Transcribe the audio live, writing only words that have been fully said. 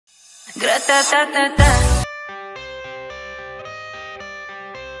Gra-ta-ta-ta-ta.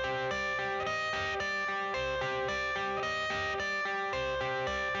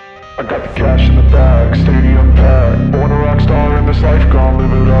 I got the cash in the bag, stadium packed. Born a rock star in this life, gon'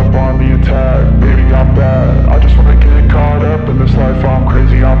 live it up on the attack. Baby, I'm bad, I just wanna get caught up in this life. I'm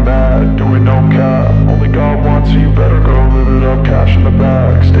crazy, I'm mad, doing no cap. Only God wants you, better go live it up. Cash in the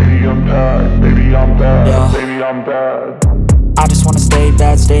bag, stadium packed. Baby, I'm bad, yeah. Baby, I'm bad. I just wanna stay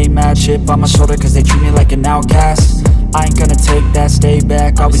bad, stay mad. Chip on my shoulder cause they treat me like an outcast. I ain't gonna take that, stay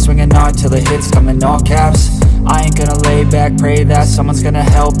back. I'll be swinging hard till the hits come in all caps. I ain't gonna lay back, pray that someone's gonna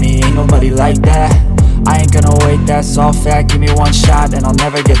help me. Ain't nobody like that. I ain't gonna wait, that's all fact. Give me one shot and I'll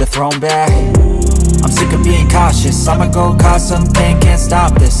never get the throne back. I'm sick of being cautious, I'ma go cause something, can't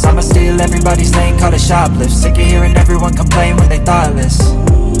stop this. I'ma steal everybody's lane, call it shoplift. Sick of hearing everyone complain when they thoughtless.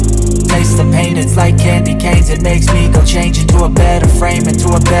 Taste the pain, it's like candy canes. It makes me go change into a better frame, into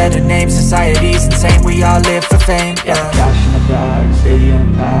a better name. Society's insane, we all live for fame, yeah. Cash in the bag,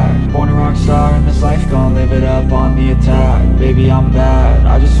 stadium packed. Born a rock star in this life, gon' live it up on the attack. Baby, I'm bad,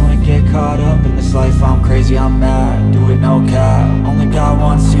 I just wanna get caught up in this life. I'm crazy, I'm mad, do it no cap. Only God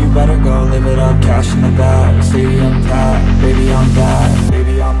wants you, better go live it up. Cash in the bag, stadium packed. Baby, I'm bad,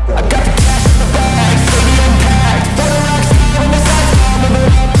 baby, I'm bad. I got the cash in the bag, stadium packed. Born a rock star in this life, gon' live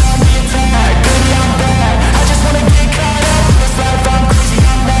it up.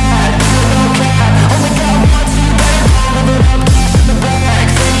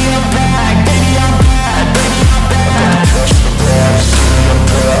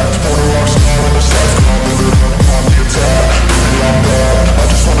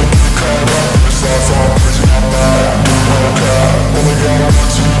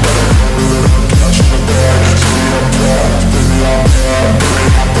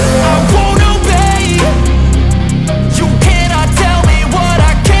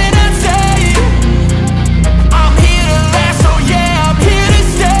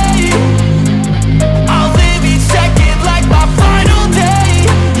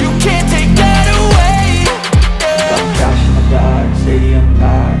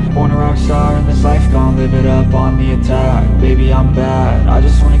 Live it up on the attack, baby I'm bad. I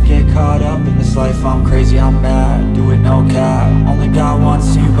just wanna get caught up in this life. I'm crazy, I'm mad, do it no cap. Only God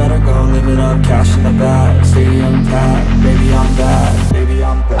wants you, better go live it up. Cash in the bag, stadium packed, baby I'm bad.